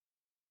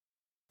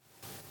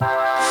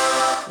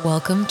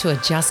Welcome to a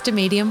Just a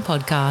Medium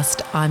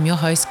podcast. I'm your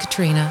host,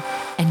 Katrina,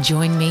 and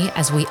join me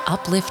as we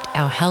uplift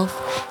our health,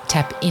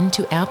 tap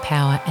into our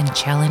power, and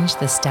challenge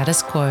the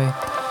status quo.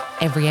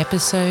 Every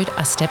episode,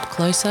 a step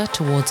closer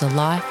towards a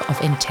life of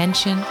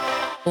intention,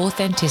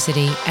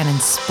 authenticity, and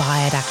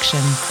inspired action.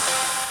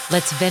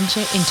 Let's venture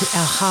into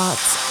our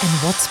hearts and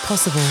what's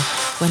possible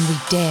when we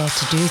dare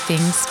to do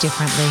things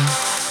differently.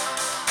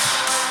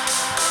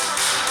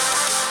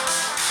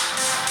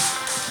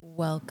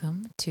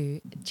 Welcome to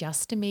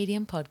Just a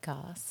Medium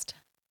podcast.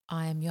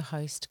 I am your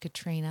host,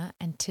 Katrina,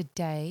 and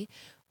today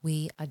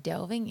we are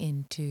delving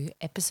into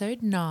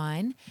episode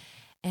 9,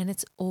 and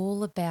it's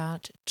all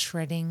about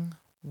treading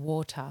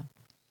water.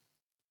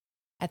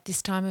 At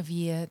this time of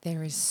year,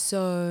 there is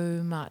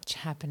so much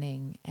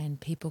happening,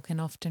 and people can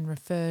often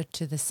refer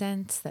to the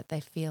sense that they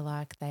feel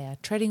like they are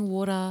treading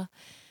water.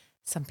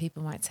 Some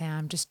people might say,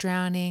 I'm just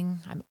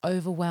drowning. I'm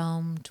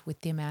overwhelmed with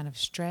the amount of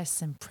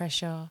stress and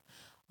pressure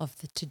of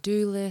the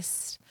to-do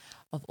list,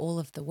 of all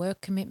of the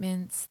work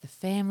commitments, the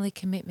family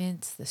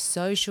commitments, the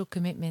social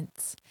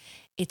commitments.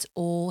 It's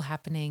all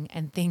happening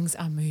and things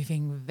are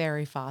moving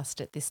very fast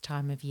at this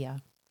time of year.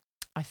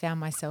 I found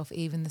myself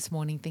even this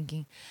morning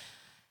thinking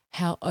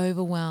how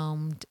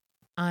overwhelmed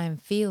I am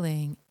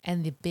feeling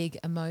and the big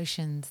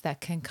emotions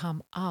that can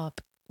come up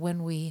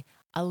when we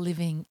are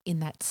living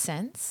in that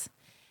sense.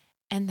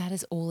 And that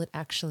is all it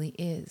actually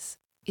is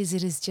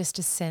it is just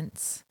a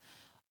sense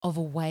of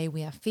a way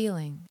we are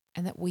feeling,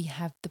 and that we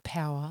have the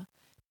power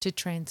to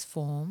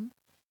transform,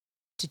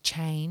 to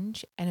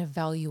change and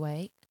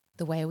evaluate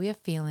the way we are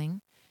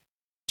feeling,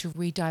 to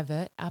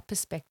redivert our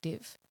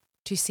perspective,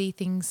 to see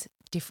things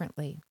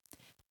differently,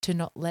 to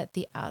not let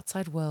the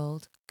outside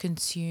world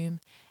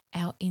consume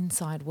our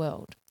inside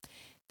world.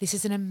 This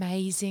is an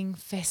amazing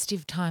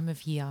festive time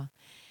of year,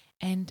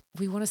 and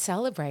we want to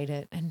celebrate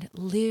it and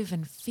live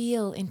and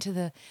feel into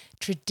the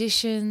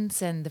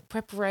traditions and the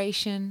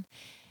preparation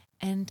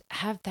and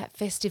have that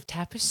festive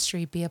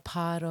tapestry be a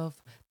part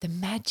of the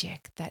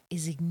magic that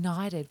is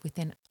ignited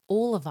within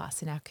all of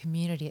us in our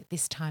community at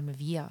this time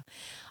of year.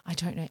 I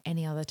don't know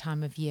any other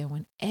time of year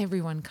when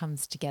everyone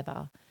comes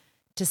together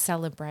to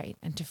celebrate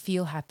and to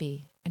feel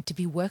happy and to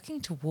be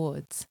working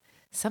towards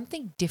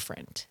something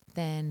different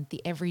than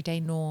the everyday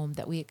norm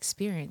that we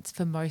experience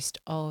for most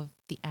of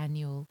the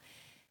annual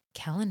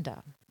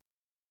calendar.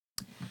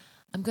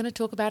 I'm going to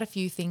talk about a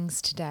few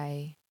things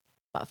today,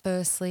 but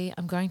firstly,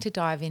 I'm going to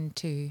dive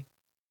into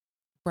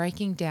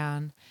breaking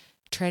down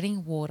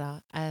treading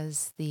water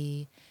as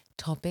the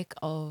topic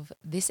of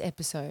this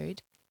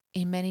episode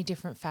in many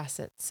different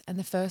facets. And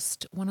the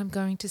first one I'm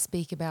going to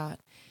speak about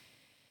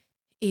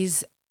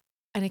is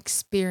an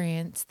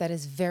experience that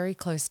is very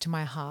close to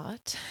my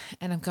heart,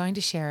 and I'm going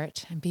to share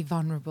it and be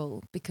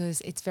vulnerable because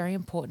it's very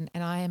important.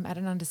 And I am at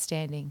an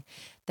understanding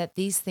that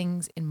these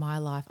things in my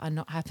life are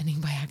not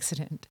happening by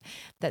accident,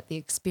 that the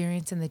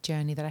experience and the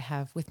journey that I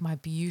have with my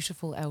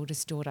beautiful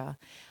eldest daughter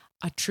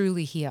are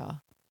truly here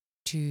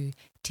to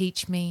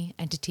teach me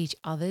and to teach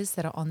others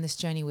that are on this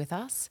journey with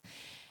us,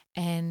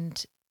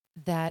 and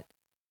that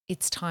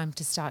it's time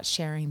to start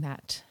sharing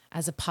that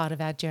as a part of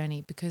our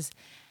journey, because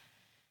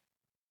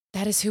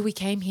that is who we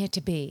came here to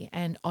be,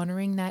 and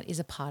honoring that is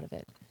a part of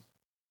it.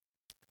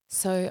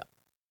 So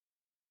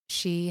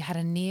she had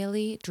a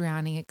nearly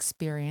drowning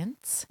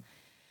experience,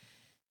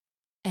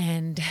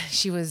 and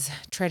she was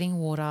treading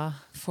water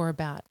for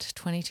about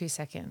 22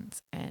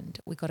 seconds, and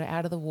we got her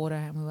out of the water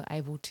and we were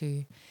able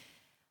to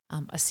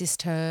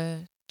assist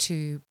her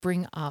to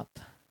bring up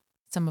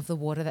some of the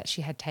water that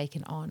she had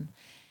taken on.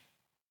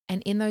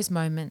 And in those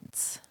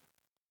moments,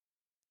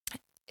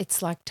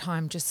 it's like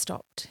time just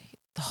stopped.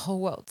 The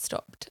whole world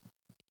stopped.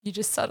 You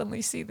just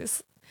suddenly see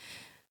this,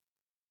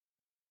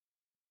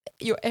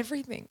 your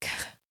everything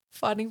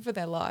fighting for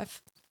their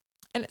life.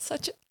 And it's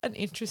such an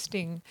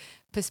interesting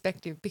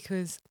perspective,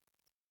 because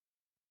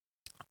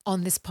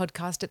on this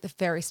podcast at the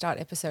very start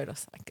episode, I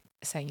was like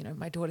saying,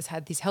 my daughter's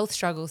had these health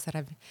struggles that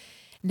I've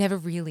never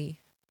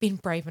really been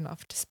brave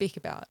enough to speak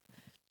about.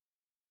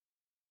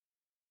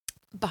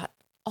 But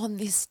on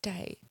this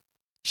day,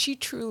 she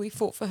truly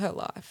fought for her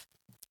life.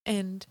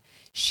 And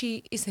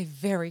she is a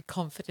very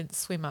confident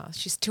swimmer.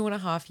 She's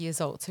 2.5 years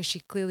old, so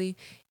she clearly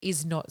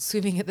is not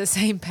swimming at the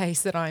same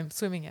pace that I'm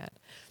swimming at.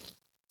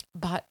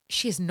 But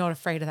she is not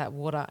afraid of that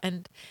water.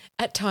 And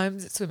at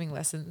times at swimming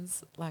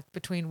lessons, like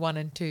between 1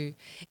 and 2,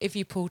 if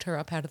you pulled her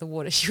up out of the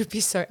water, she would be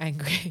so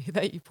angry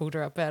that you pulled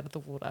her up out of the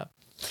water.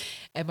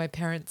 And my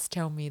parents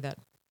tell me that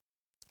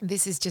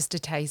this is just a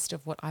taste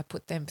of what I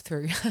put them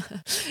through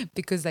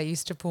because they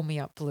used to pull me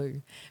up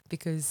blue,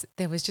 because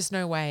there was just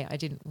no way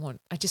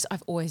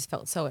I've always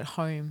felt so at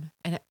home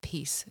and at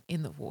peace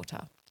in the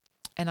water.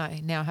 And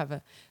I now have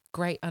a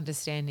great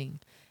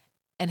understanding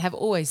and have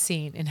always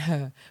seen in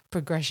her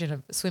progression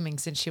of swimming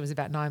since she was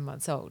about 9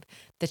 months old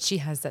that she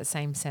has that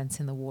same sense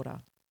in the water.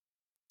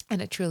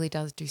 And it truly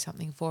does do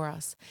something for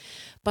us.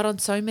 But on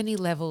so many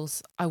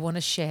levels, I want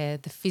to share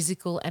the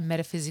physical and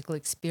metaphysical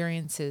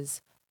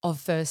experiences of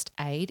first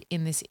aid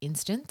in this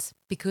instance,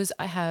 because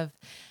I have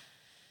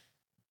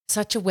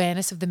such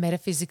awareness of the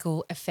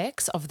metaphysical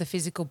effects of the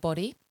physical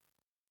body,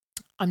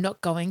 I'm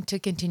not going to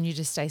continue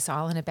to stay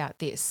silent about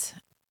this.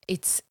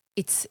 It's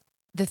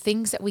the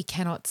things that we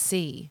cannot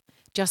see.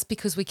 Just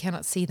because we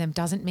cannot see them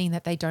doesn't mean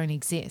that they don't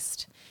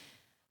exist.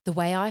 The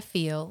way I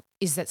feel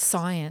is that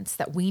science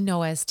that we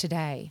know as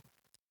today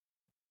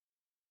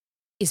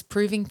is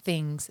proving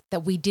things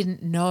that we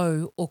didn't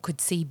know or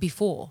could see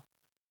before.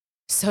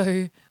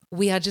 So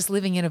we are just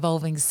living in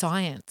evolving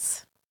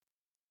science.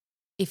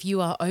 If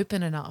you are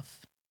open enough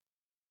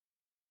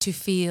to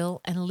feel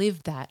and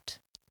live that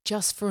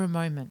just for a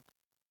moment.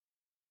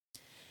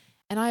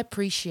 And I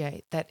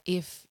appreciate that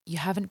if you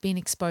haven't been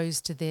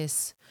exposed to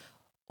this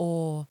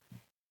or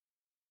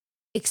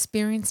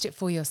experienced it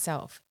for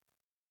yourself,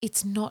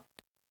 it's not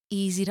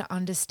easy to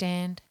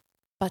understand,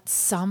 but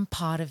some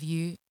part of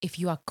you, if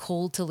you are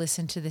called to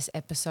listen to this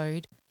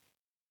episode,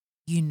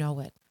 you know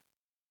it.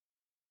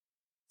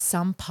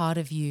 Some part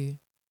of you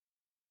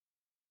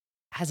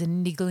has a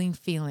niggling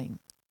feeling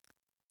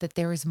that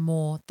there is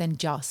more than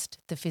just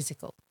the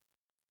physical.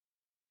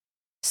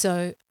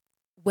 So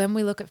when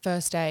we look at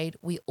first aid,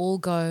 we all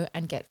go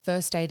and get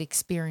first aid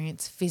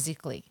experience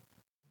physically.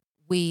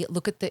 We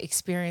look at the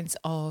experience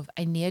of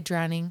a near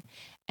drowning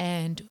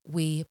and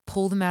we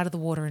pull them out of the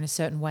water in a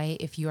certain way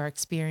if you are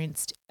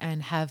experienced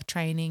and have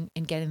training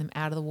in getting them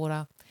out of the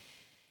water.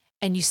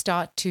 And you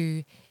start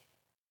to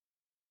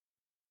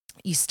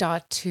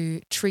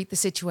treat the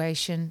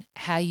situation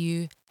how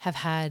you have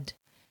had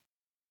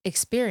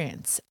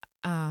experience,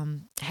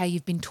 how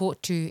you've been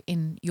taught to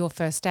in your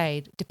first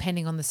aid,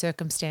 depending on the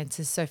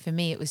circumstances. So for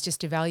me, it was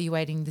just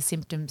evaluating the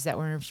symptoms that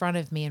were in front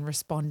of me and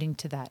responding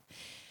to that.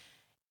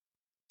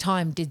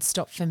 Time did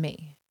stop for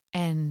me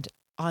and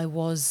I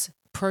was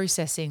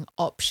processing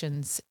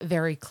options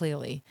very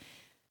clearly.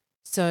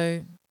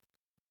 So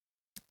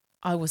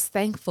I was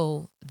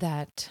thankful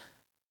that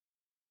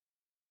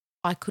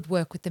I could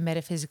work with the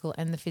metaphysical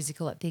and the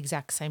physical at the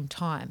exact same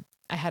time.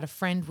 I had a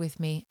friend with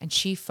me and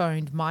she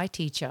phoned my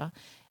teacher,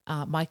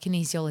 my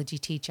kinesiology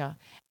teacher,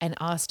 and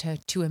asked her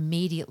to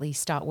immediately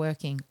start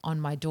working on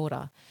my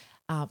daughter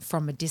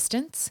from a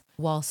distance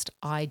whilst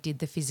I did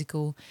the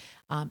physical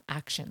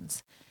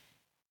actions.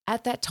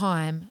 At that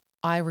time,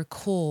 I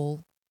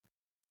recall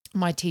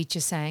my teacher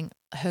saying,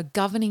 her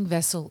governing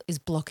vessel is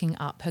blocking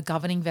up. Her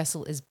governing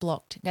vessel is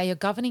blocked. Now, your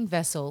governing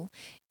vessel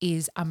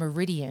is a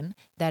meridian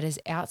that is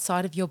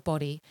outside of your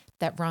body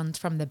that runs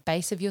from the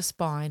base of your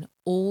spine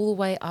all the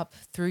way up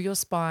through your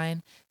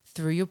spine,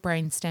 through your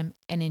brainstem,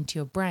 and into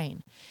your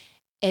brain.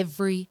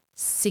 Every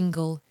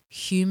single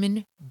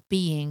human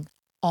being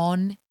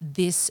on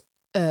this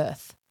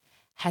earth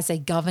has a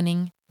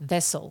governing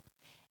vessel.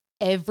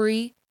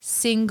 Every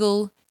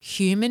single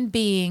human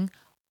being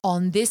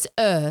on this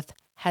earth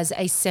has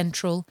a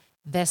central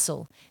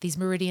vessel. These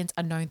meridians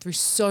are known through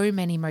so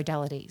many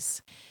modalities.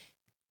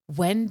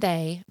 When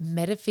they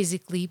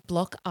metaphysically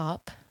block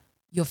up,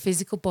 your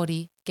physical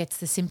body gets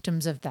the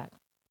symptoms of that.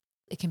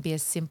 It can be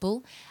as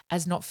simple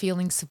as not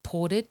feeling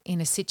supported in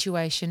a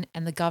situation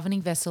and the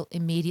governing vessel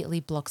immediately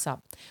blocks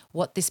up.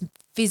 What this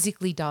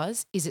physically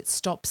does is it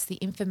stops the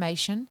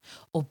information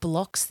or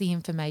blocks the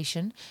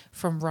information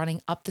from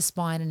running up the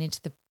spine and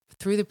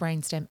through the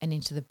brainstem and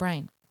into the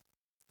brain.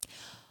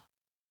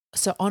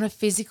 So on a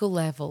physical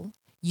level,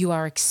 you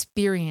are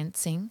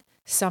experiencing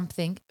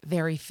something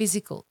very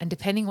physical. And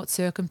depending what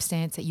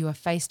circumstance that you are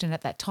faced in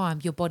at that time,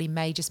 your body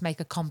may just make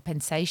a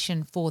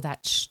compensation for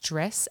that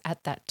stress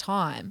at that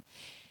time,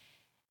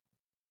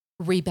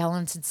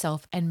 rebalance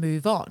itself and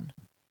move on.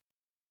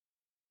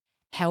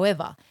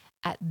 However,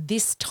 at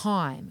this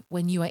time,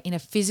 when you are in a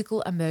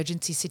physical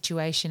emergency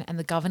situation and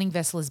the governing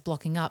vessel is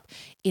blocking up,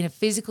 in a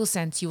physical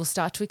sense, you will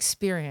start to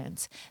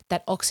experience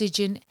that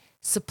oxygen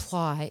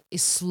supply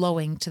is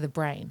slowing to the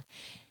brain.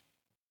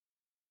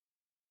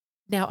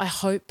 Now, I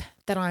hope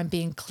that I'm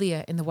being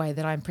clear in the way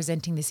that I'm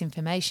presenting this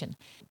information.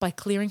 By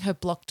clearing her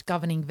blocked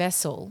governing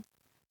vessel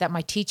that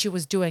my teacher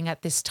was doing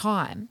at this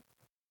time,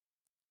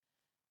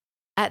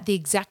 at the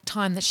exact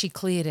time that she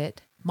cleared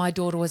it, my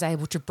daughter was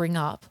able to bring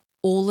up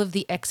all of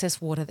the excess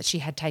water that she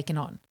had taken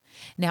on.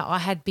 Now,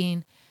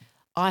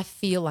 I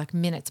feel like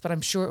minutes, but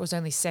I'm sure it was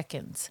only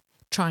seconds,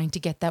 trying to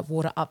get that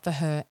water up for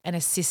her and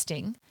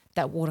assisting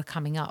that water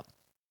coming up.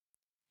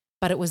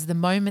 But it was the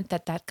moment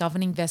that that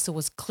governing vessel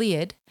was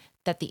cleared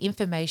that the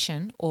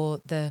information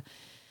or the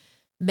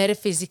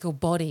metaphysical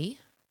body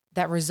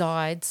that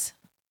resides,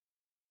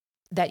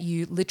 that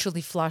you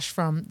literally flush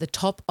from the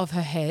top of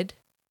her head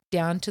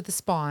down to the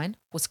spine,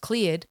 was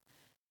cleared,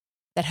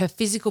 that her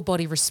physical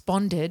body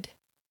responded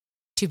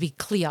to be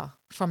clear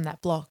from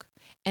that block.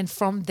 And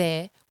from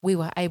there, we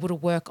were able to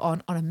work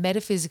on a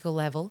metaphysical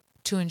level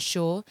to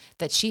ensure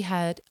that she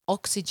had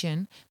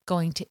oxygen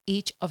going to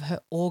each of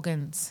her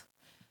organs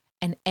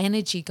and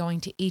energy going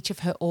to each of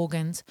her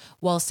organs,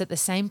 whilst at the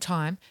same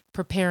time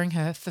preparing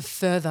her for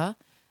further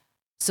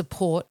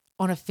support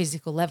on a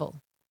physical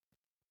level.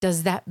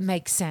 Does that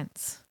make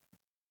sense?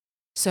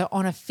 So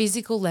on a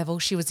physical level,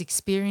 she was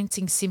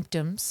experiencing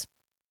symptoms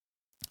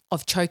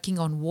of choking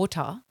on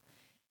water,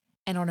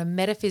 and on a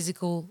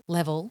metaphysical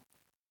level,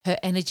 her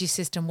energy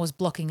system was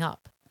blocking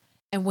up.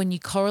 And when you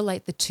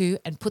correlate the two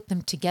and put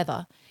them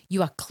together,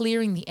 you are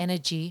clearing the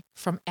energy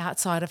from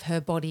outside of her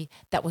body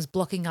that was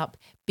blocking up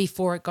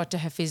before it got to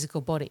her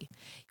physical body.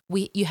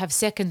 You have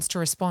seconds to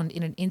respond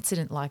in an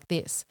incident like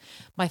this.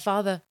 My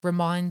father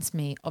reminds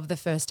me of the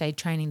first aid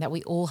training that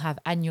we all have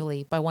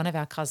annually by one of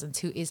our cousins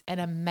who is an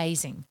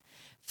amazing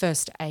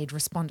first aid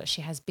responder.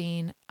 She has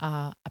been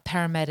a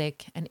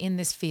paramedic and in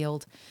this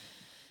field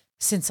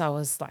since I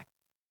was like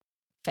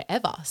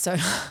forever, so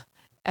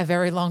a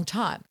very long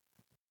time.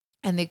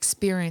 And the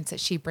experience that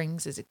she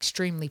brings is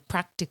extremely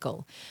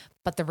practical.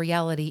 But the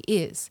reality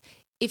is,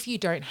 if you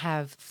don't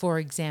have, for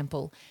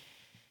example,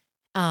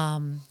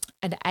 an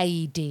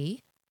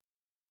AED,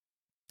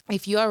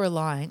 if you are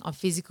relying on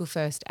physical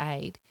first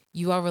aid,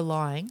 you are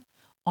relying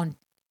on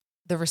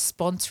the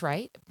response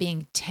rate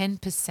being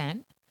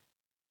 10%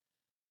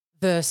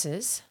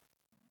 versus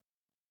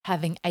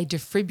having a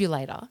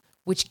defibrillator,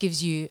 which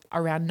gives you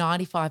around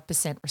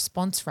 95%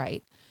 response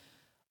rate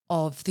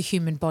of the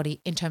human body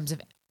in terms of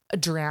a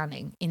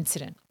drowning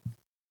incident.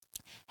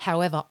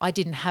 However, I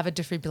didn't have a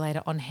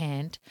defibrillator on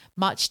hand,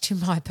 much to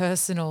my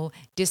personal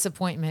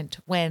disappointment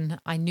when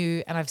I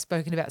knew, and I've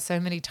spoken about so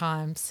many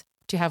times,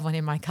 to have one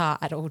in my car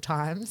at all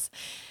times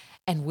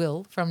and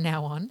will from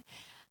now on.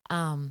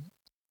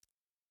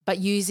 But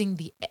using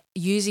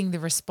the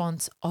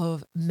response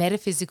of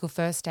metaphysical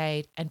first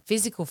aid and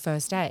physical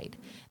first aid,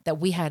 that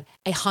we had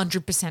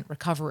 100%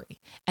 recovery,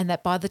 and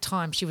that by the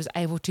time she was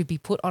able to be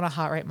put on a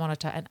heart rate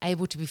monitor and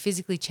able to be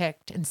physically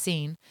checked and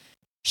seen,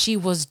 she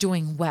was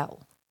doing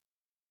well.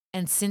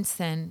 And since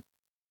then,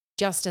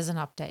 just as an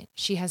update,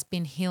 she has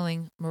been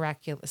healing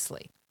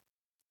miraculously.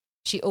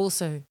 She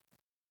also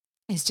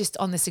is just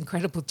on this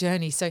incredible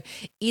journey. So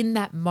in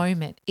that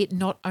moment, it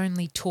not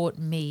only taught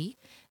me,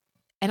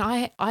 and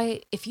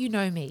I, if you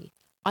know me,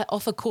 I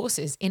offer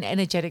courses in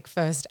energetic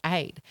first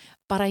aid,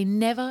 but I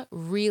never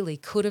really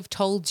could have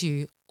told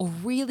you or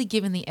really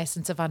given the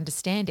essence of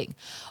understanding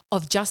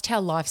of just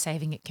how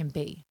life-saving it can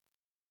be,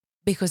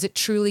 because it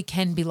truly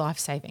can be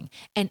life-saving,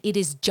 and it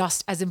is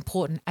just as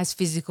important as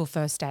physical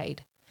first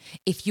aid.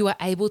 If you are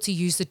able to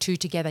use the two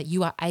together,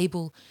 you are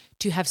able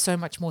to have so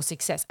much more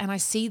success. And I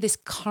see this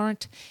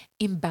current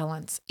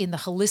imbalance in the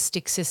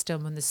holistic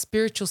system and the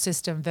spiritual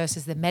system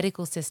versus the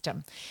medical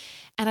system.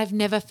 And I've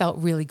never felt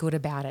really good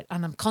about it.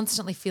 And I'm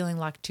constantly feeling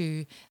like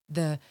to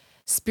the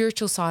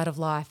spiritual side of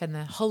life and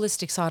the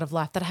holistic side of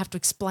life that I have to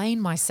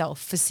explain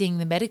myself for seeing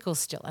the medical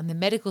still, and the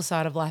medical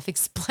side of life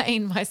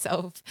explain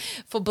myself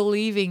for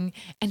believing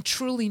and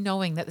truly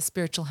knowing that the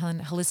spiritual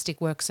and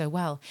holistic work so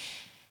well.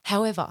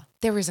 However,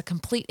 there is a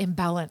complete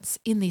imbalance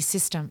in these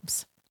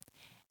systems,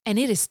 and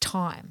it is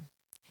time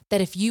that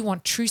if you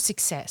want true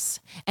success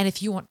and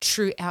if you want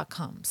true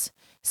outcomes,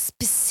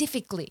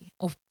 specifically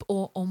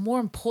or more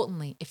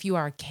importantly, if you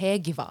are a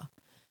caregiver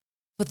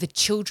for the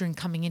children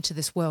coming into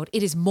this world,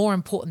 it is more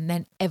important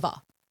than ever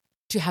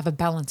to have a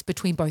balance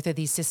between both of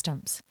these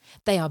systems.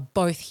 They are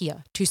both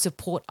here to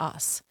support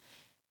us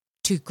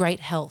to great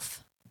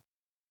health,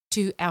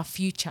 to our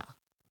future,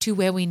 to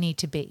where we need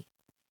to be.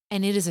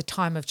 And it is a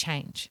time of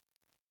change.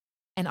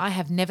 And I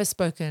have never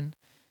spoken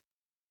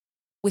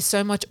with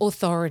so much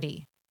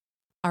authority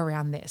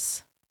around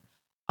this.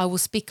 I will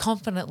speak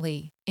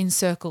confidently in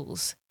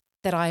circles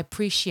that I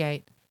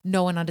appreciate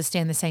know and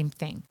understand the same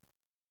thing.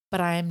 But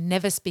I am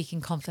never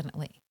speaking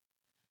confidently,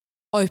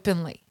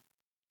 openly,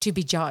 to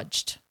be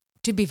judged,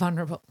 to be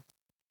vulnerable.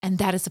 And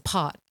that is a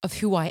part of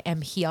who I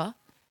am here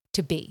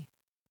to be.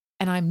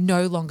 And I'm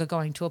no longer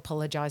going to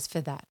apologize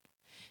for that,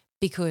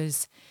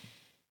 because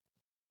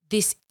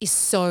this is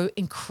so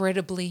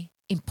incredibly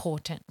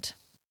important.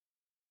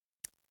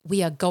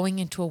 We are going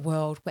into a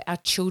world where our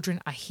children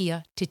are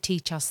here to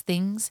teach us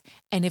things.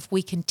 And if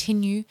we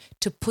continue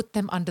to put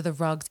them under the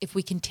rugs, if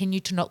we continue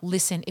to not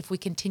listen, if we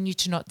continue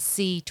to not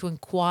see, to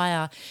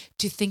inquire,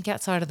 to think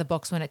outside of the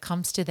box when it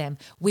comes to them,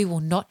 we will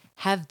not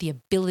have the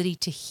ability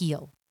to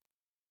heal.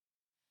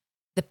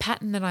 The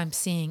pattern that I'm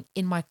seeing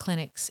in my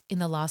clinics in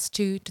the last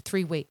 2 to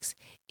 3 weeks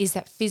is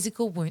that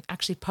physical wound,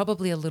 actually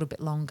probably a little bit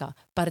longer,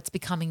 but it's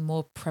becoming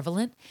more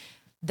prevalent,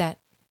 that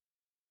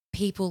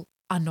people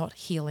are not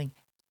healing.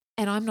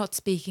 And I'm not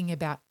speaking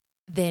about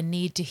their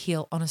need to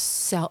heal on a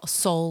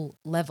soul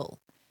level.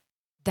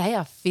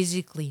 Their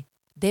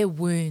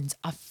wounds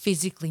are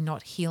physically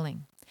not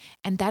healing.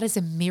 And that is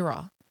a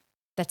mirror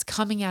that's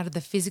coming out of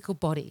the physical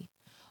body,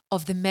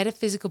 of the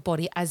metaphysical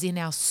body, as in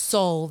our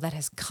soul that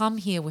has come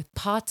here with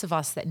parts of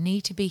us that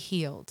need to be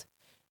healed,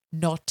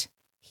 not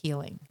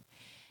healing.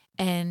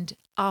 And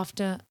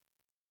after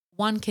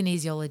one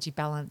kinesiology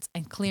balance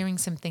and clearing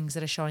some things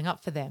that are showing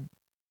up for them,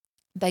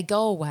 they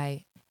go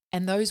away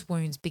and those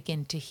wounds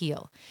begin to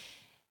heal.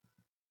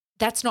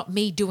 That's not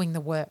me doing the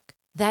work.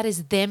 That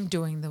is them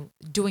doing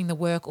the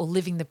work or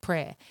living the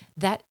prayer.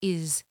 That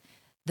is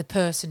the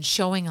person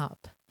showing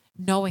up,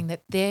 knowing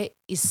that there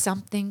is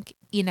something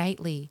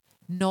innately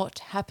not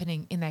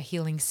happening in their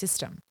healing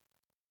system.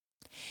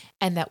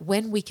 And that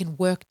when we can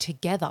work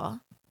together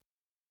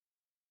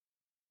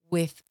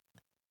with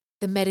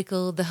the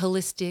medical, the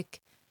holistic,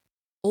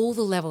 all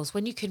the levels,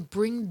 when you can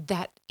bring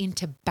that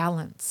into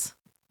balance,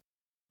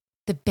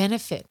 the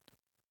benefit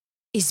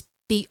is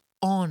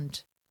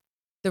beyond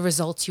the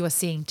results you are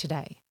seeing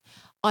today.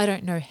 I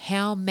don't know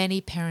how many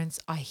parents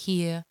I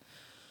hear,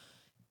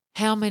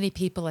 how many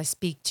people I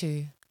speak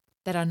to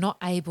that are not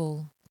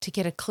able to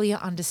get a clear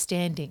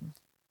understanding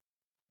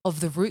of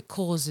the root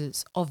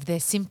causes of their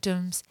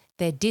symptoms,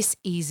 their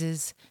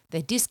dis-eases,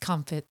 their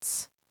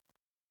discomforts,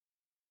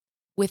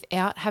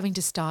 without having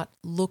to start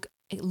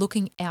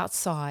looking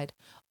outside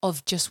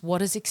of just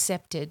what is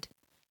accepted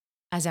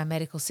as our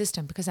medical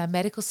system, because our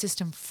medical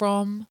system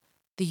from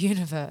the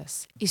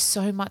universe is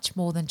so much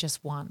more than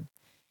just one.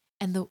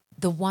 And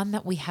the one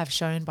that we have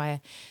shown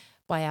by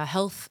our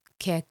health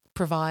care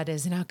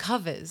providers and our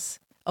covers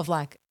of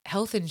like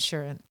health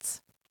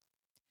insurance,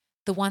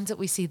 the ones that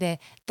we see there,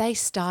 they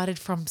started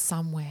from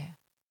somewhere.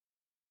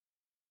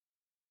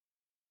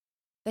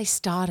 They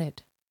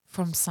started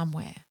from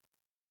somewhere.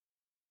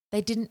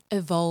 They didn't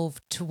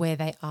evolve to where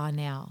they are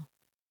now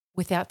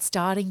without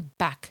starting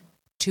back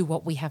to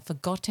what we have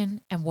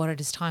forgotten and what it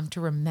is time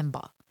to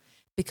remember,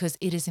 because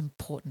it is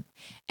important.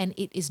 And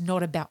it is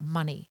not about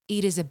money.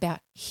 It is about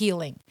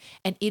healing.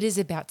 And it is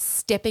about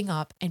stepping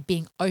up and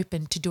being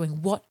open to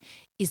doing what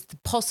is the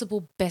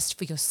possible best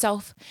for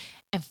yourself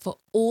and for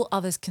all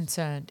others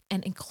concerned,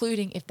 and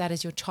including if that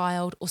is your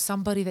child or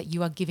somebody that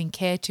you are giving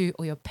care to,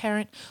 or your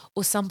parent,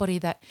 or somebody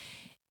that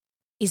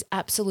is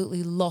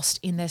absolutely lost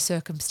in their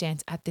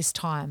circumstance at this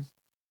time.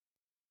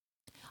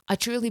 I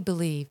truly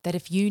believe that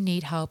if you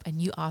need help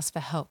and you ask for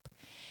help,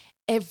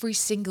 every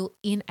single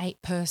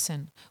innate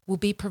person will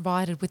be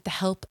provided with the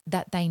help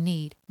that they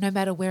need, no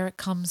matter where it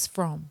comes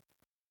from.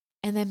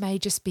 And there may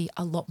just be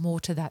a lot more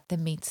to that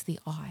than meets the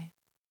eye.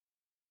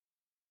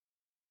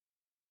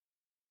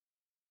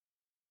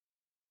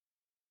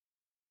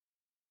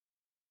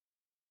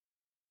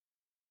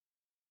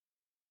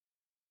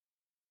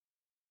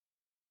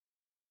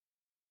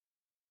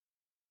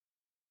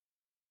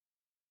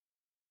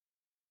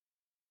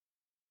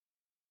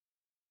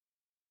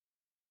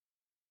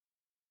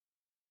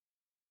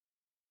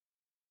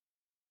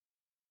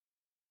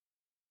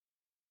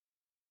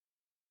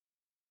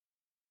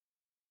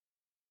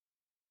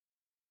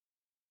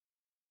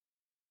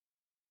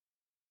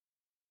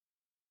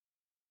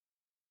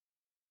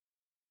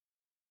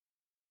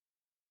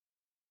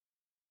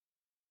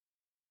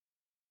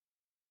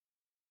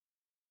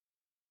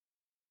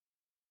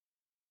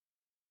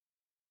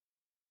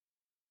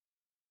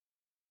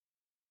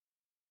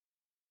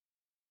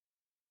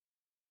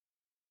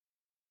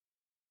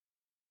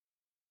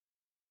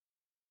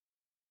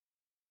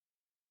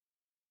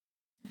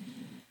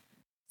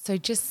 So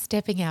just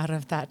stepping out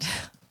of that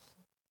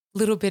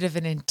little bit of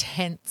an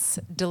intense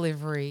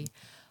delivery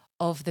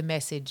of the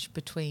message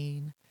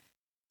between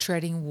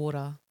treading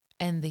water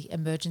and the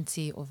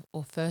emergency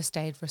or first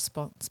aid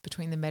response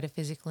between the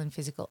metaphysical and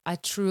physical, I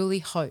truly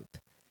hope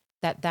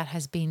that that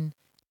has been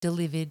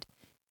delivered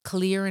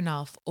clear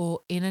enough,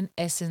 or in an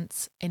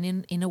essence and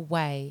in a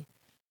way,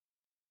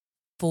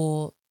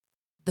 for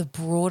the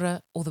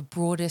broader or the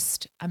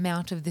broadest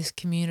amount of this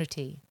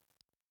community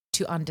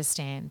to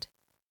understand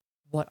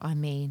what I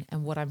mean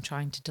and what I'm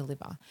trying to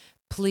deliver.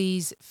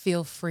 Please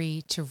feel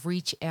free to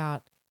reach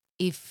out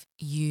if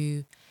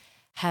you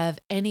have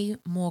any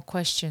more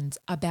questions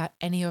about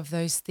any of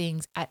those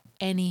things at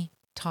any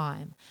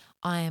time.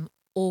 I am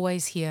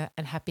always here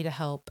and happy to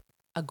help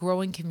a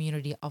growing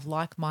community of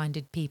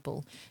like-minded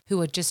people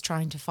who are just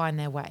trying to find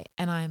their way.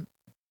 And I'm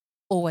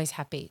always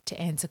happy to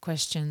answer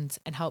questions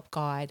and help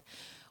guide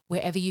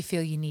wherever you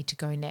feel you need to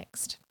go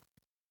next.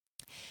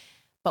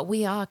 But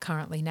we are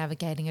currently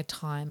navigating a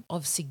time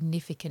of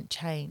significant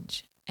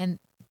change, and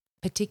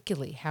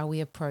particularly how we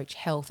approach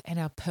health and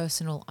our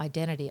personal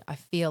identity. I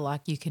feel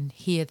like you can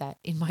hear that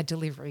in my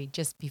delivery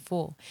just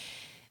before.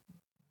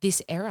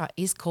 This era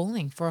is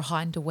calling for a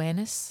heightened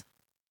awareness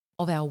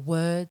of our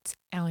words,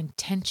 our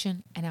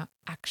intention, and our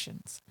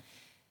actions.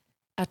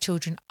 Our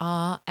children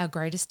are our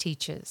greatest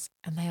teachers,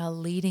 and they are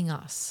leading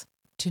us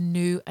to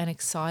new and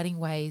exciting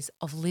ways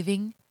of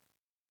living,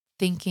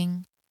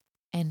 thinking,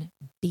 and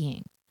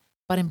being.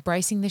 But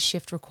embracing this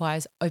shift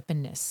requires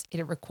openness.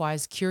 It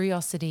requires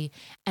curiosity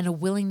and a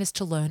willingness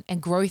to learn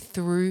and grow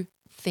through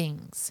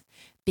things,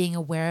 being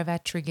aware of our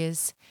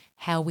triggers,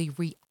 how we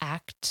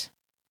react,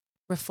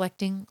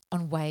 reflecting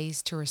on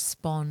ways to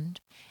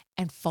respond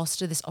and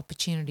foster this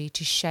opportunity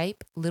to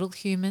shape little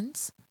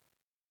humans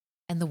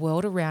and the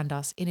world around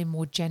us in a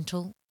more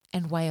gentle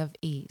and way of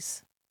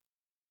ease.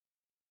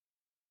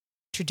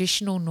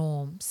 Traditional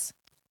norms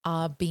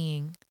are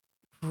being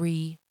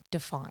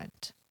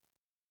redefined.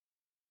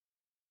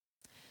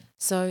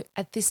 So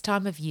at this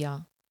time of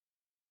year,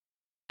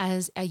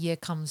 as our year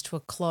comes to a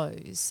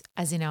close,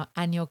 as in our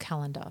annual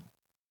calendar,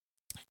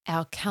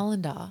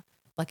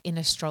 like in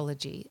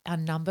astrology, our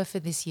number for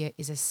this year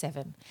is a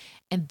 7.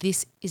 And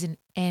this is an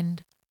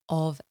end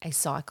of a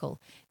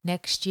cycle.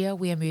 Next year,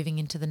 we are moving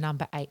into the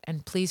number 8.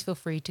 And please feel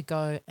free to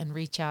go and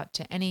reach out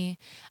to any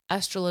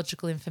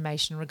astrological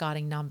information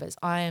regarding numbers.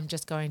 I am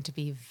just going to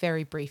be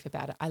very brief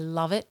about it. I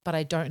love it, but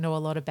I don't know a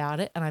lot about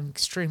it, and I'm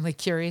extremely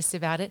curious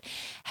about it.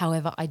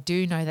 However, I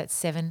do know that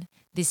 7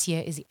 this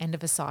year is the end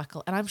of a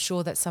cycle, and I'm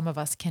sure that some of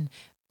us can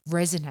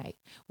resonate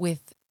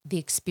with the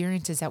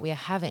experiences that we are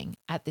having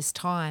at this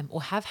time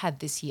or have had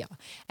this year.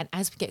 And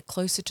as we get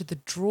closer to the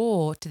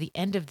draw to the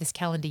end of this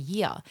calendar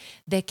year,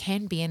 there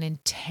can be an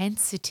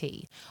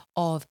intensity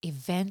of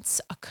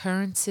events,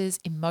 occurrences,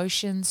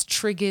 emotions,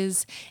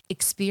 triggers,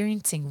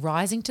 experiencing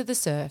rising to the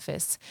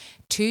surface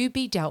to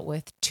be dealt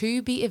with,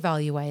 to be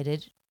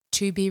evaluated,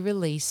 to be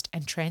released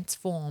and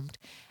transformed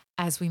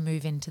as we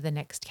move into the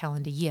next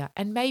calendar year.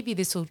 And maybe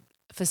this will,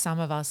 for some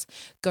of us,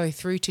 go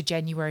through to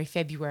January,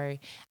 February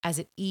as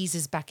it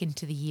eases back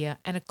into the year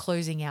and a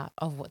closing out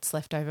of what's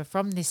left over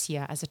from this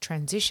year as a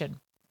transition.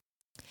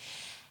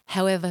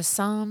 However,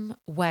 some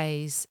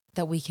ways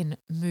that we can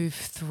move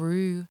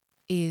through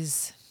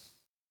is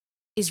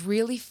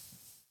really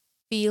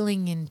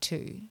feeling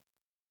into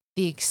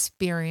the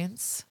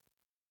experience,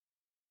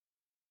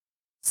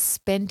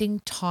 spending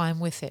time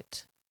with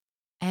it,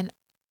 and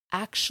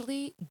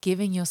actually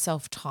giving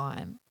yourself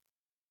time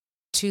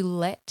to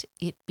let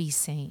it be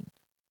seen.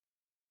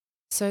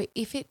 So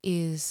if it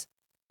is,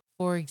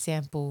 for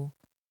example,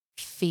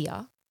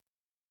 fear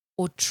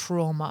or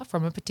trauma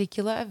from a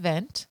particular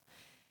event,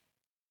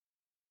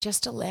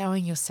 just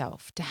allowing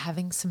yourself to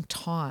having some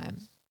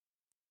time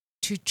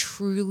to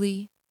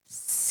truly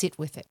sit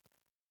with it.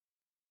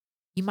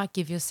 You might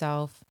give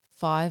yourself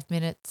 5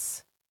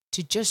 minutes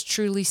to just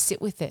truly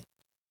sit with it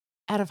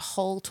out of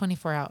whole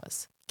 24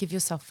 hours. Give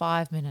yourself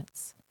 5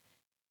 minutes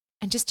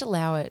and just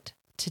allow it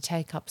to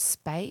take up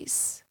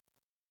space,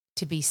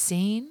 to be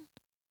seen.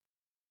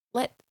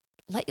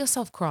 Let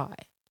yourself cry.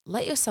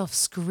 Let yourself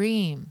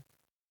scream.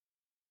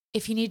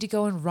 If you need to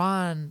go and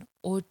run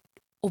or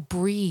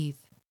breathe,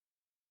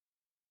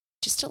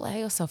 just allow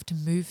yourself to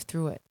move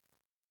through it,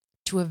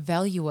 to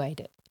evaluate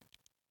it.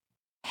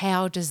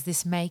 How does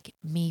this make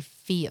me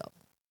feel?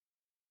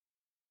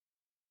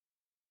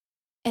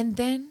 And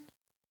then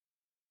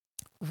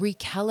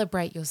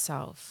recalibrate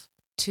yourself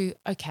to,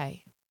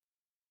 okay,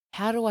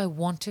 how do I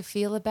want to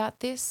feel about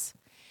this?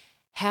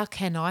 How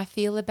can I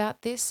feel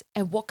about this?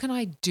 And what can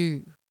I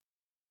do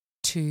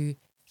to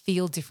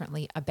feel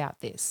differently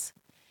about this?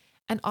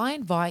 And I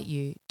invite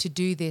you to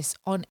do this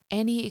on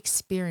any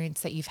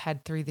experience that you've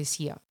had through this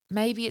year.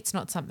 Maybe it's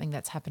not something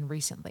that's happened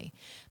recently,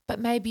 but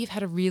maybe you've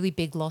had a really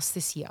big loss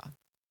this year.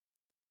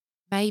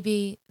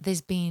 Maybe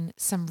there's been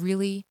some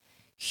really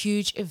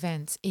huge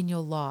events in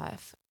your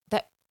life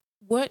that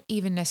weren't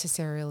even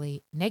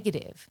necessarily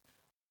negative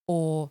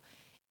or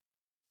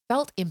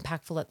felt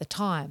impactful at the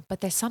time,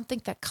 but there's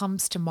something that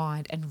comes to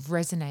mind and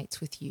resonates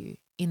with you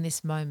in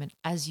this moment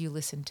as you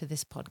listen to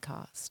this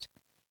podcast.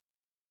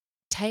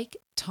 Take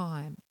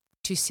time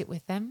to sit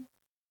with them,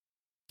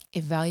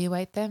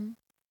 evaluate them,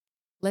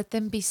 let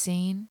them be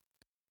seen,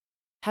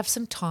 have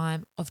some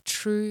time of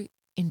true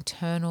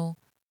internal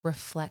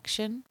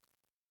reflection,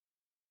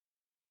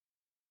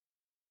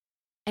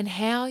 and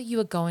how you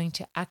are going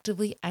to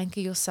actively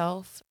anchor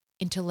yourself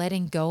into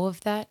letting go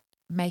of that,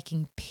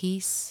 making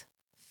peace,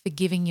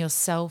 forgiving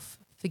yourself,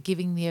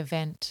 forgiving the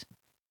event,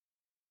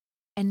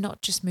 and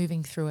not just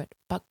moving through it,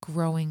 but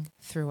growing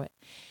through it.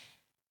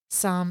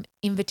 Some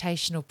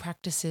invitational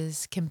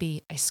practices can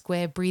be a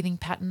square breathing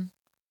pattern.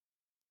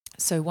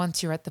 So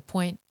once you're at the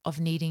point of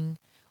needing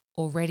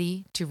or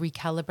ready to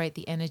recalibrate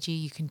the energy,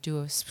 you can do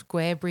a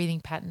square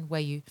breathing pattern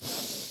where you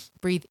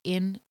breathe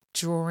in,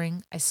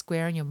 drawing a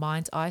square in your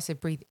mind's eye. So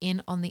breathe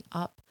in on the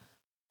up,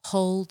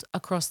 hold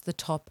across the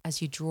top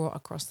as you draw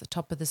across the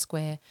top of the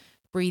square.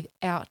 Breathe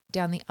out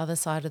down the other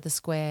side of the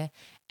square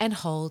and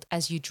hold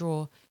as you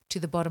draw to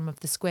the bottom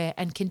of the square,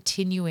 and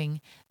continuing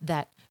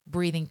that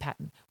breathing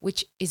pattern,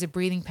 which is a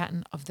breathing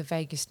pattern of the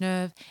vagus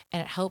nerve, and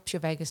it helps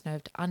your vagus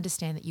nerve to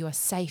understand that you are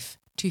safe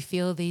to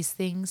feel these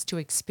things, to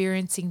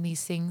experiencing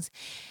these things,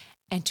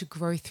 and to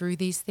grow through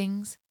these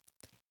things.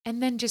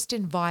 And then just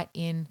invite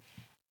in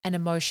an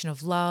emotion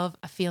of love,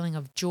 a feeling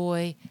of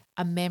joy,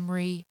 a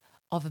memory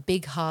of a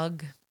big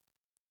hug,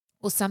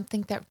 or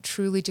something that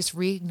truly just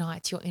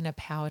reignites your inner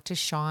power to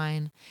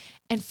shine,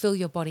 and fill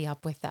your body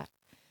up with that.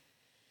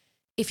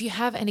 If you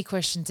have any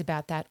questions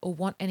about that or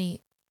want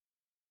any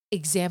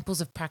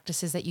examples of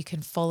practices that you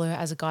can follow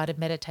as a guided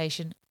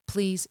meditation,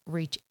 please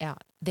reach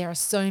out. There are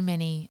so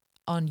many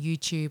on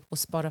YouTube or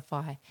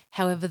Spotify.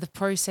 However, the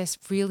process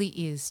really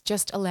is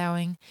just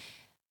allowing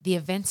the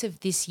events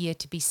of this year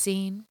to be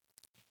seen,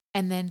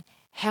 and then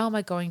how am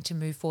I going to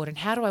move forward, and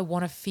how do I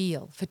want to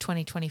feel for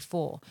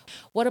 2024?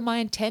 What are my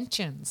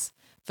intentions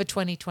for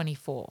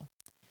 2024?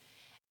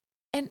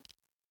 And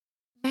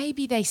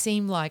maybe they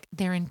seem like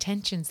they're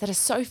intentions that are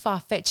so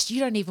far-fetched you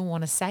don't even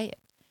want to say it,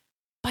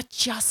 but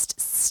just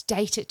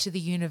state it to the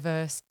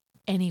universe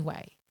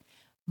anyway.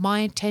 My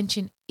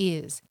intention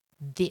is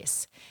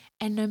this.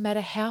 And no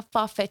matter how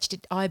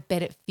far-fetched I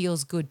bet it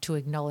feels good to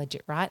acknowledge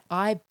it, right?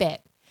 I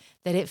bet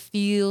that it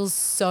feels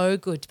so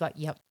good to be like,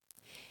 yep,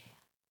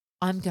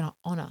 I'm going to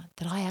honor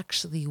that I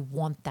actually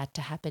want that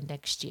to happen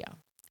next year.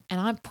 And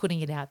I'm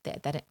putting it out there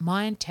that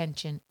my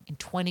intention in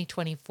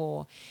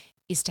 2024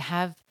 is to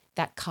have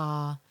that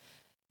car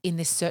in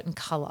this certain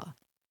color,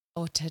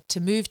 or to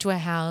move to a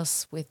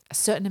house with a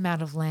certain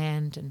amount of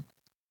land and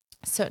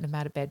a certain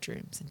amount of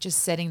bedrooms, and just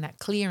setting that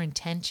clear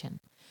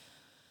intention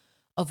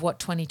of what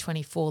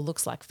 2024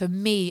 looks like. For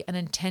me, an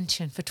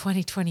intention for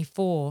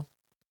 2024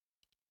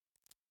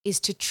 is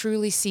to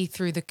truly see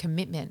through the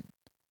commitment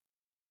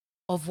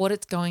of what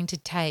it's going to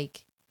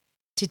take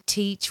to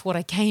teach what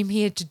I came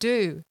here to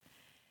do,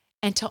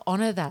 and to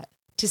honor that,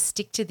 to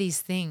stick to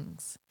these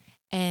things.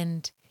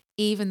 And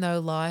even though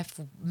life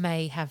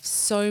may have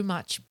so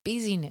much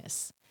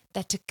busyness,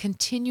 that to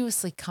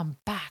continuously come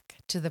back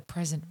to the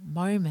present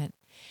moment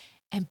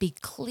and be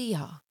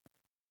clear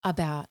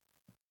about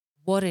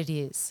what it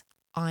is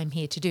I'm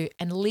here to do.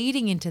 And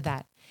leading into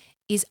that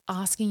is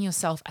asking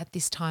yourself at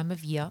this time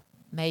of year,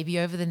 maybe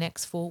over the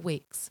next 4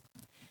 weeks,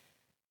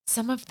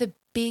 some of the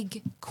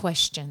big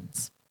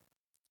questions.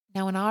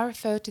 Now, when I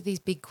refer to these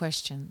big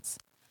questions,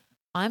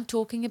 I'm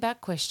talking about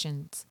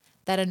questions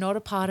that are not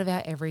a part of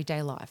our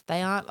everyday life.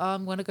 They aren't, oh,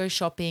 I'm going to go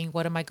shopping.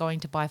 What am I going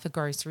to buy for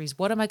groceries?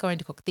 What am I going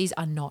to cook? These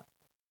are not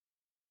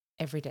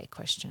everyday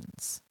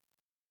questions.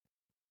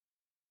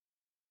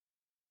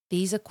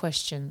 These are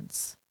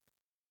questions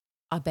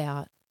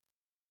about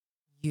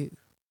you.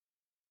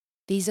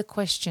 These are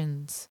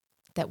questions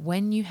that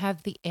when you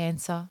have the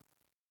answer,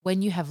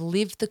 when you have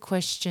lived the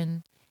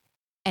question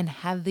and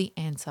have the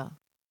answer,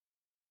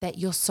 that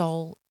your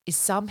soul is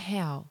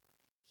somehow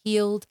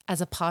healed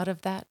as a part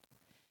of that,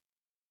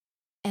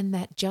 and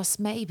that just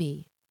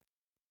maybe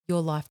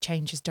your life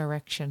changes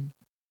direction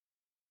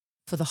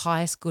for the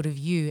highest good of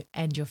you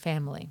and your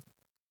family.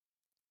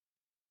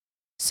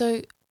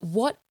 So,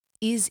 what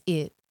is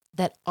it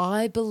that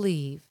I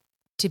believe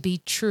to be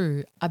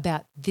true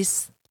about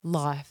this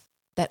life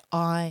that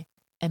I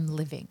am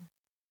living?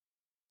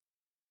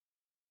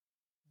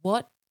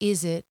 What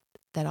is it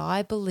that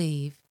I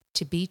believe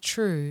to be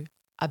true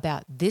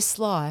about this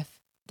life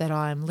that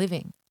I am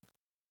living?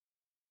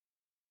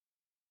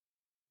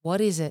 What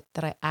is it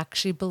that I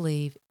actually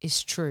believe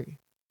is true?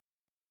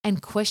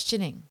 And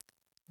questioning,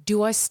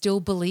 do I still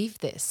believe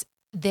this?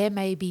 There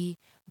may be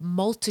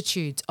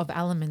multitudes of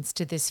elements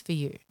to this for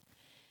you.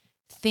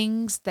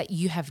 Things that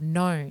you have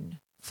known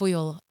for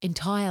your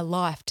entire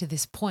life to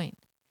this point,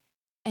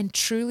 and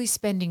truly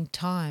spending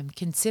time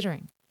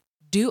considering,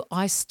 do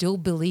I still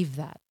believe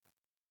that?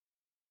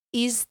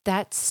 Is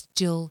that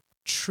still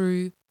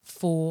true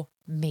for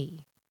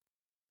me?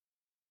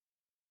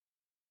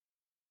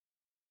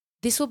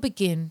 This will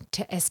begin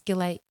to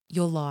escalate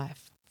your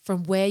life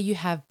from where you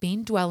have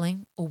been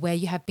dwelling or where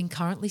you have been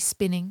currently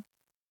spinning,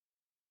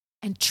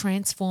 and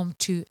transform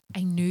to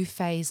a new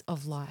phase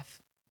of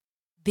life.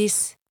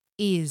 This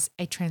is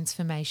a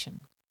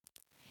transformation.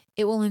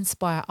 It will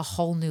inspire a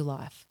whole new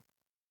life.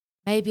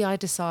 Maybe I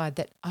decide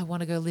that I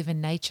want to go live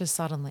in nature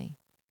suddenly,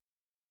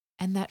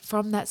 and that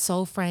from that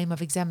soul frame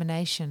of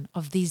examination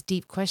of these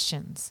deep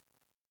questions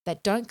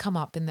that don't come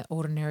up in the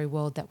ordinary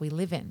world that we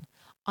live in,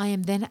 I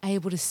am then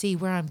able to see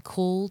where I'm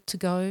called to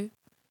go,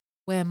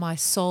 where my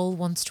soul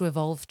wants to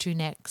evolve to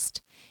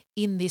next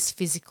in this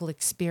physical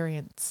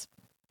experience.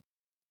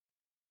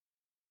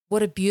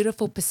 What a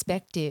beautiful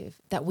perspective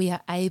that we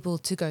are able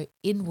to go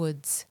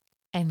inwards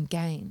and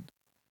gain.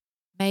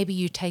 Maybe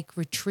you take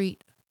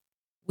retreat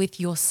with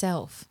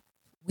yourself,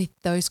 with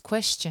those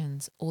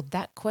questions or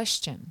that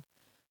question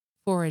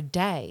for a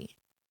day,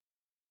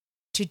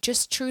 to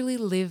just truly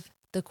live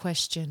the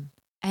question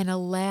and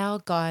allow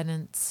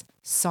guidance,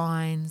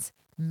 signs,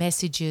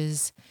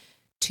 messages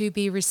to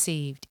be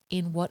received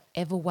in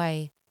whatever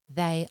way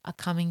they are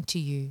coming to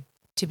you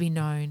to be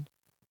known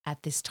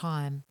at this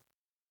time.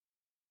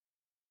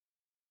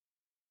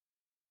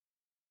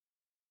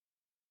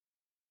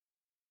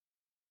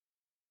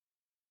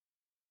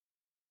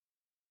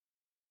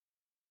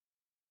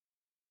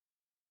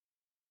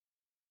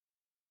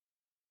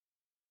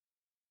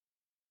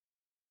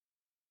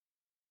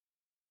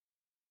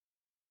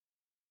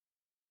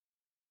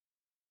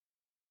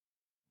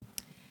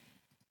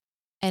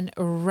 And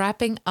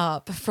wrapping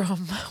up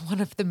from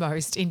one of the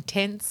most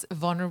intense,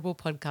 vulnerable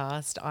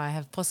podcasts I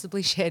have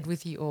possibly shared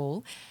with you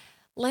all,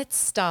 let's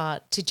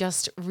start to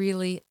just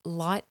really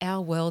light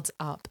our worlds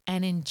up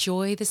and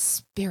enjoy the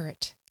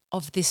spirit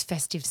of this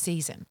festive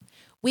season.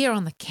 We are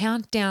on the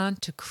countdown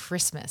to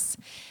Christmas.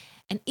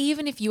 And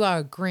even if you are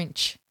a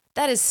Grinch,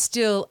 that is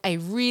still a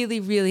really,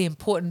 really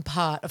important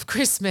part of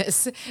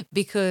Christmas,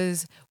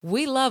 because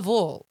we love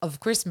all of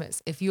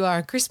Christmas. If you are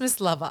a Christmas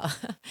lover,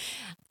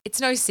 it's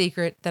no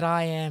secret that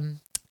I am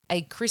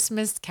a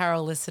Christmas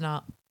carol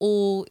listener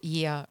all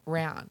year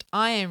round.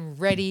 I am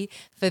ready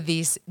for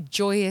this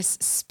joyous,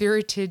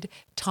 spirited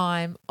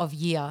time of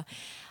year.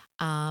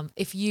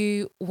 If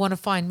you want to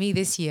find me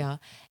this year,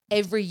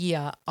 every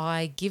year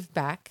I give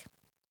back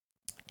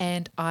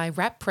and I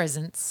wrap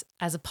presents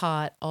as a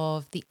part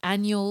of the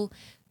annual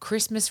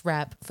Christmas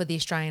wrap for the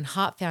Australian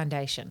Heart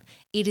Foundation.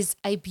 It is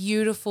a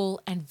beautiful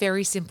and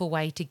very simple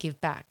way to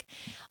give back.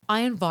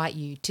 I invite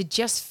you to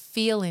just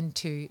feel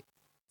into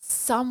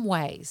some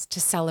ways to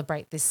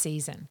celebrate this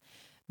season.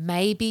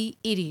 Maybe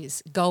it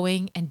is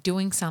going and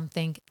doing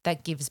something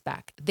that gives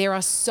back. There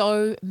are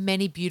so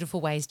many beautiful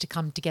ways to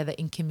come together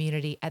in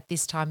community at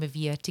this time of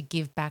year to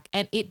give back.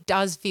 And it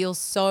does feel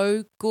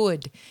so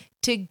good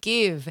to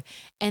give.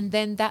 And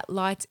then that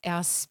lights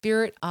our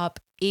spirit up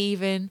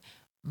even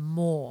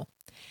more.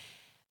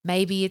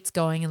 Maybe it's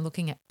going and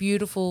looking at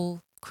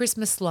beautiful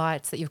Christmas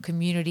lights that your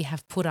community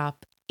have put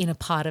up in a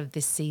part of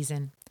this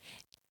season.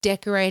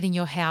 Decorating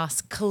your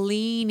house,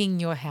 cleaning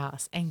your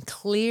house, and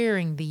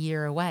clearing the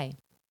year away.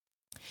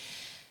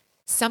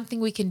 Something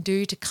we can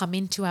do to come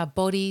into our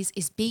bodies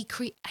is be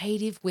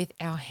creative with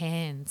our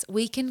hands.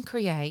 We can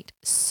create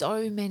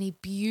so many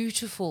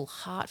beautiful,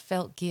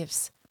 heartfelt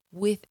gifts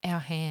with our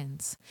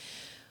hands.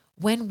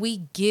 When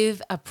we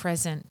give a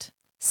present,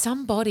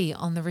 somebody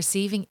on the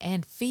receiving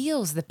end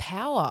feels the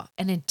power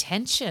and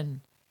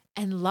intention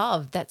and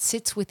love that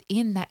sits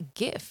within that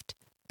gift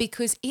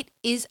because it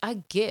is a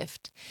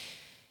gift.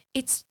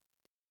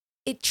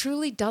 It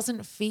truly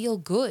doesn't feel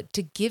good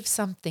to give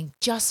something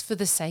just for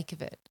the sake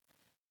of it.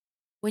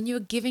 When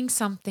you're giving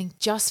something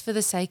just for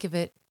the sake of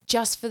it,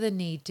 just for the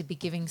need to be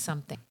giving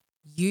something,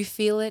 you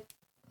feel it,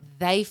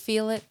 they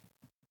feel it,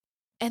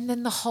 and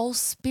then the whole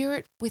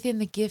spirit within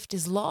the gift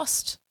is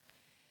lost.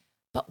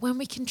 But when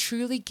we can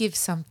truly give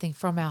something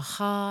from our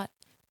heart,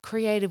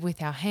 created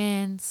with our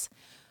hands,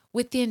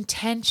 with the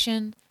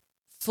intention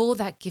for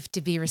that gift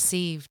to be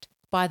received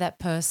by that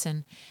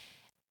person,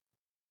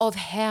 of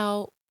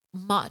how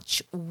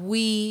much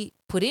we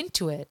put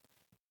into it,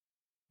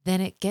 then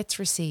it gets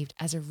received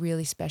as a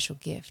really special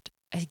gift,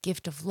 a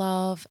gift of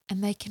love,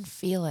 and they can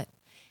feel it.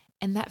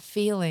 And that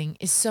feeling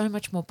is so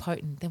much more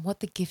potent than what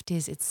the gift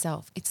is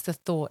itself. It's the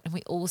thought. And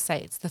we all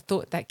say it's the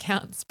thought that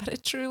counts, but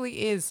it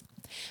truly is.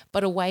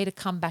 But a way to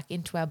come back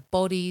into our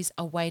bodies,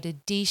 a way to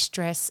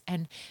de-stress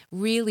and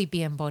really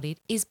be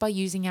embodied is by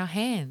using our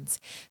hands.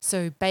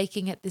 So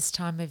baking at this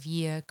time of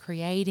year,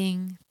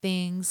 creating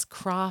things,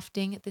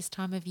 crafting at this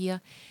time of year,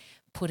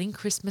 putting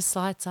Christmas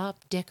lights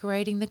up,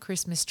 decorating the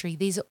Christmas tree.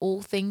 These are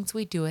all things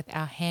we do with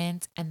our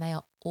hands, and they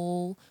are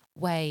all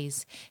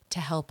ways to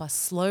help us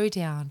slow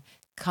down,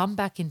 come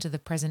back into the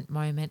present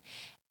moment,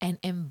 and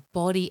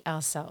embody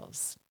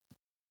ourselves.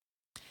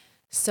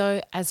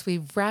 So as we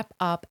wrap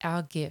up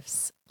our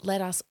gifts, let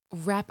us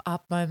wrap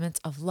up moments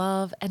of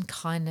love and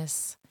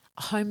kindness,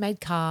 a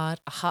homemade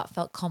card, a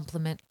heartfelt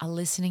compliment, a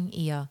listening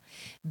ear.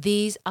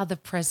 These are the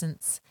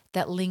presents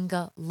that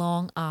linger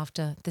long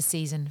after the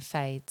season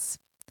fades.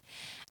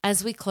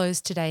 As we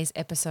close today's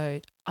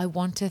episode, I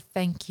want to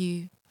thank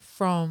you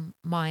from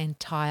my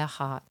entire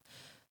heart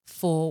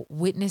for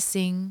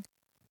witnessing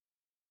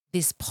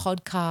this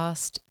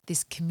podcast,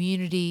 this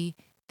community,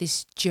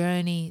 this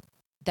journey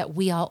that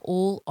we are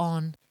all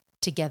on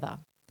together.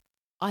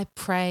 I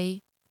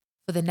pray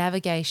for the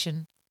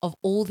navigation of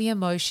all the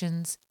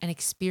emotions and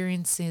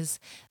experiences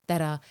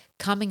that are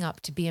coming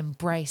up to be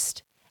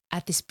embraced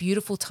at this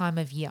beautiful time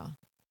of year,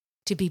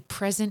 to be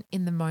present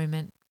in the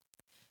moment,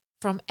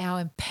 from our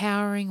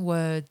empowering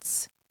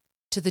words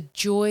to the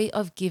joy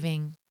of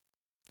giving,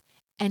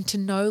 and to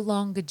no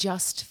longer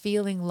just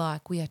feeling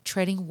like we are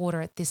treading water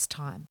at this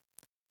time.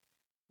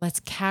 Let's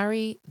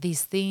carry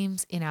these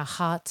themes in our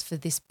hearts for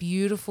this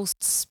beautiful,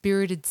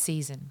 spirited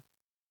season.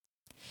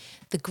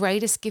 The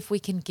greatest gift we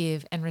can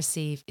give and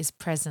receive is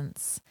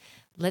presence.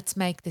 Let's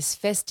make this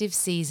festive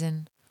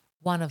season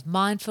one of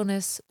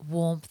mindfulness,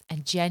 warmth,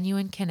 and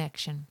genuine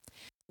connection.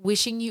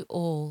 Wishing you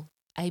all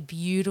a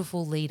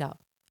beautiful lead up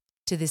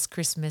to this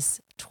Christmas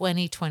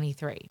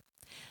 2023.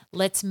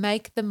 Let's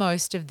make the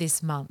most of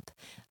this month.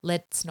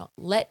 Let's not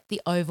let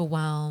the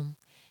overwhelm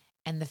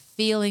and the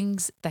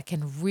feelings that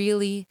can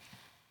really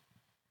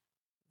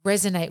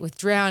resonate with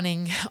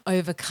drowning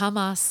overcome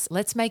us.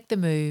 Let's make the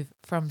move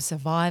from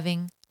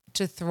surviving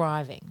to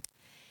thriving.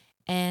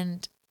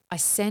 And I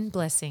send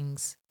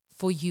blessings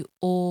for you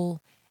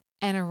all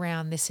and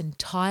around this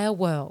entire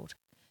world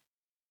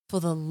for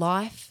the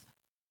life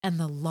and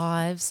the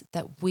lives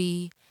that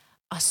we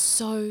are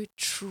so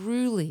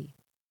truly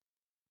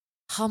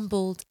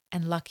humbled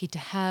and lucky to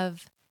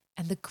have,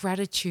 and the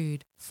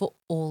gratitude for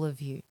all of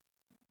you.